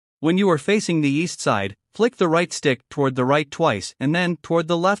When you are facing the east side, flick the right stick toward the right twice and then toward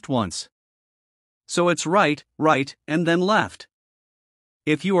the left once. So it's right, right, and then left.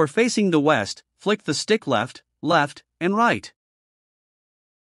 If you are facing the west, flick the stick left, left, and right.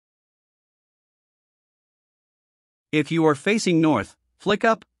 If you are facing north, flick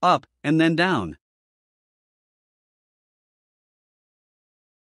up, up, and then down.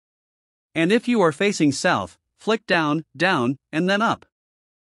 And if you are facing south, flick down, down, and then up.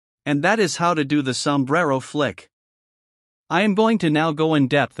 And that is how to do the sombrero flick. I am going to now go in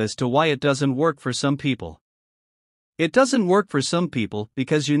depth as to why it doesn't work for some people. It doesn't work for some people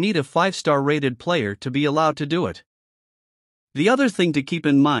because you need a 5-star rated player to be allowed to do it. The other thing to keep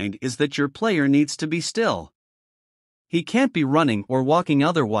in mind is that your player needs to be still. He can't be running or walking,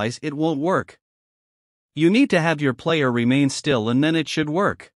 otherwise it won't work. You need to have your player remain still and then it should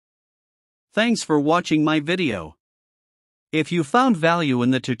work. Thanks for watching my video. If you found value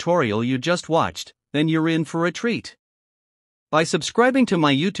in the tutorial you just watched, then you're in for a treat. By subscribing to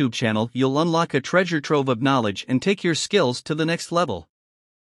my YouTube channel, you'll unlock a treasure trove of knowledge and take your skills to the next level.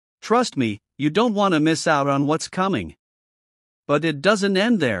 Trust me, you don't want to miss out on what's coming. But it doesn't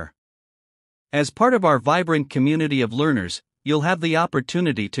end there. As part of our vibrant community of learners, you'll have the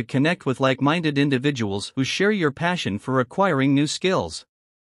opportunity to connect with like-minded individuals who share your passion for acquiring new skills.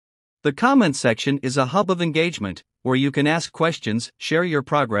 The comment section is a hub of engagement, where you can ask questions, share your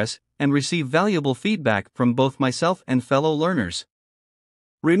progress, and receive valuable feedback from both myself and fellow learners.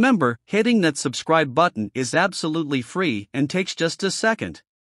 Remember, hitting that subscribe button is absolutely free and takes just a second.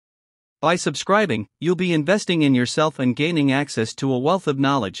 By subscribing, you'll be investing in yourself and gaining access to a wealth of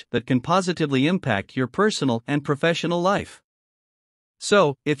knowledge that can positively impact your personal and professional life.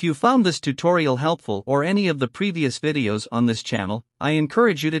 So, if you found this tutorial helpful or any of the previous videos on this channel, I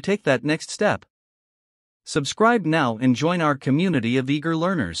encourage you to take that next step. Subscribe now and join our community of eager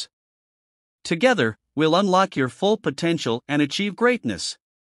learners. Together, we'll unlock your full potential and achieve greatness.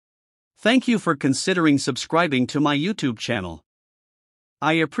 Thank you for considering subscribing to my YouTube channel.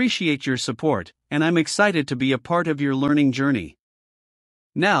 I appreciate your support, and I'm excited to be a part of your learning journey.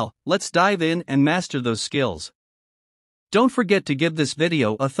 Now, let's dive in and master those skills. Don't forget to give this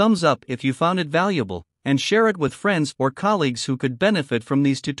video a thumbs up if you found it valuable, and share it with friends or colleagues who could benefit from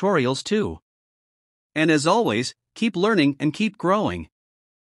these tutorials too. And as always, keep learning and keep growing.